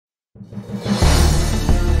Hello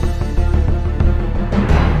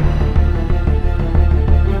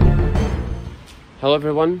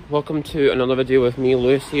everyone, welcome to another video with me,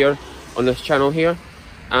 Lewis, here on this channel here,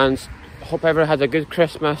 and hope everyone had a good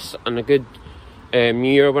Christmas and a good New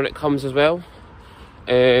Year when it comes as well.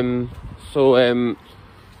 As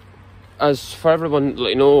for everyone,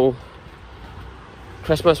 you know,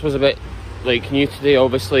 Christmas was a bit like new today,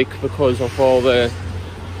 obviously, because of all the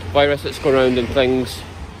virus that's going around and things.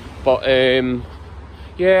 But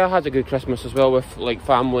yeah, I had a good Christmas as well with like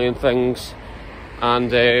family and things,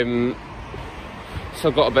 and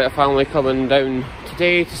still got a bit of family coming down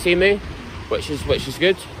today to see me, which is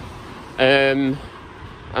good.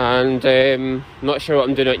 Not sure what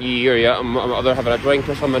I'm doing at New Year yet. I'm either having a drink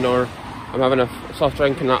or something, or I'm having a soft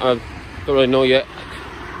drink, and that I don't really know yet,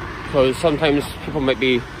 because sometimes people might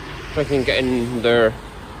be drinking, getting their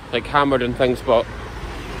like hammered and things, but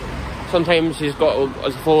sometimes he's got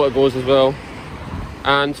as flow it goes as well.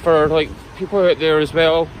 And for like people out there as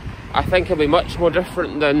well, I think it'll be much more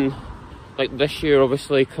different than like this year,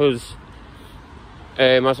 obviously, because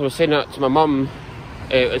as I was saying that to my mum,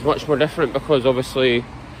 it's much more different because obviously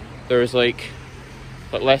there's like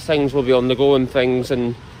less things will be on the go and things,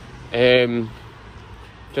 and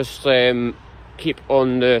just keep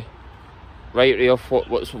on the right way of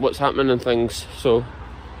what's happening and things. So,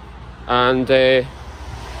 and this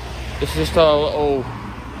is just a little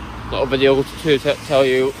video to tell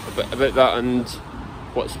you about that and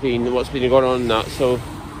what's been going on and that. So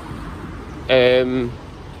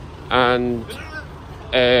I'm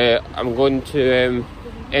going to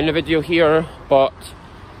end the video here, but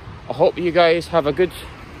I hope you guys have a good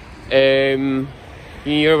New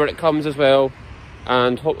Year when it comes as well,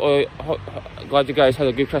 and glad you guys had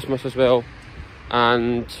a good Christmas as well.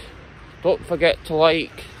 And don't forget to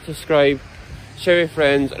like, subscribe, share with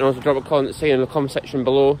friends, and also drop a comment saying in the comment section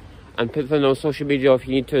below, and put them on social media if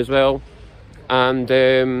you need to as well. And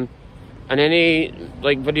any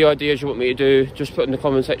like video ideas you want me to do, just put in the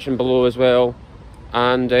comment section below as well.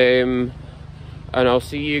 And I'll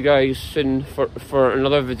see you guys soon for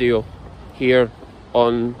another video here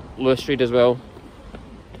on Lewis Street as well.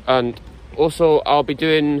 And also I'll be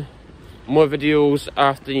doing more videos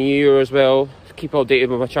after New Year as well. Keep updated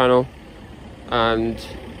with my channel, and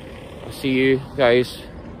I'll see you guys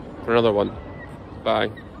for another one. Bye.